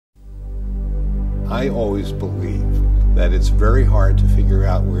I always believe that it's very hard to figure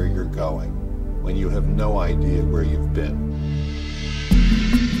out where you're going when you have no idea where you've been.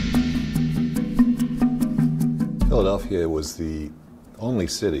 Philadelphia was the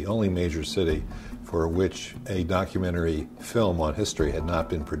only major city for which a documentary film on history had not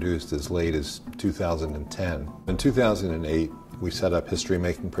been produced as late as 2010. In 2008, we set up History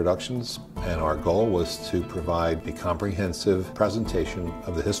Making Productions, and our goal was to provide a comprehensive presentation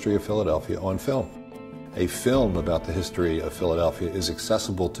of the history of Philadelphia on film. A film about the history of Philadelphia is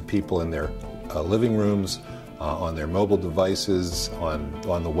accessible to people in their living rooms, on their mobile devices,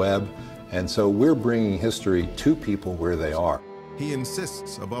 on the web, and so we're bringing history to people where they are. He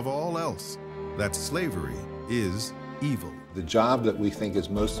insists, above all else, that slavery is evil. The job that we think is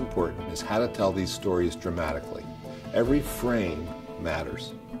most important is how to tell these stories dramatically. Every frame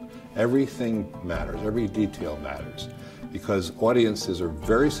matters. Everything matters. Every detail matters. Because audiences are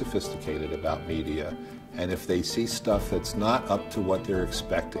very sophisticated about media, and if they see stuff that's not up to what they're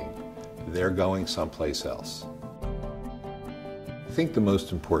expecting, they're going someplace else. I think the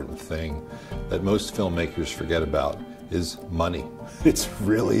most important thing that most filmmakers forget about is money. It's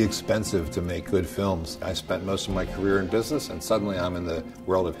really expensive to make good films. I spent most of my career in business, and suddenly I'm in the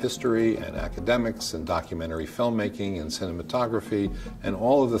world of history and academics and documentary filmmaking and cinematography and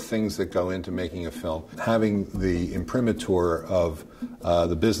all of the things that go into making a film. Having the imprimatur of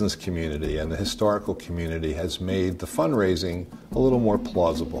the business community and the historical community has made the fundraising a little more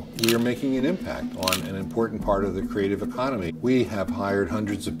plausible. We are making an impact on an important part of the creative economy. We have hired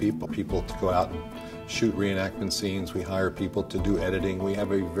hundreds of people to go out and shoot reenactment scenes. We hire people to do editing. We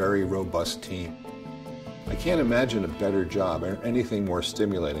have a very robust team. I can't imagine a better job or anything more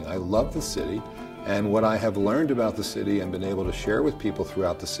stimulating. I love the city, and what I have learned about the city and been able to share with people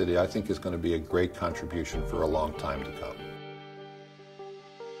throughout the city, I think is going to be a great contribution for a long time to come.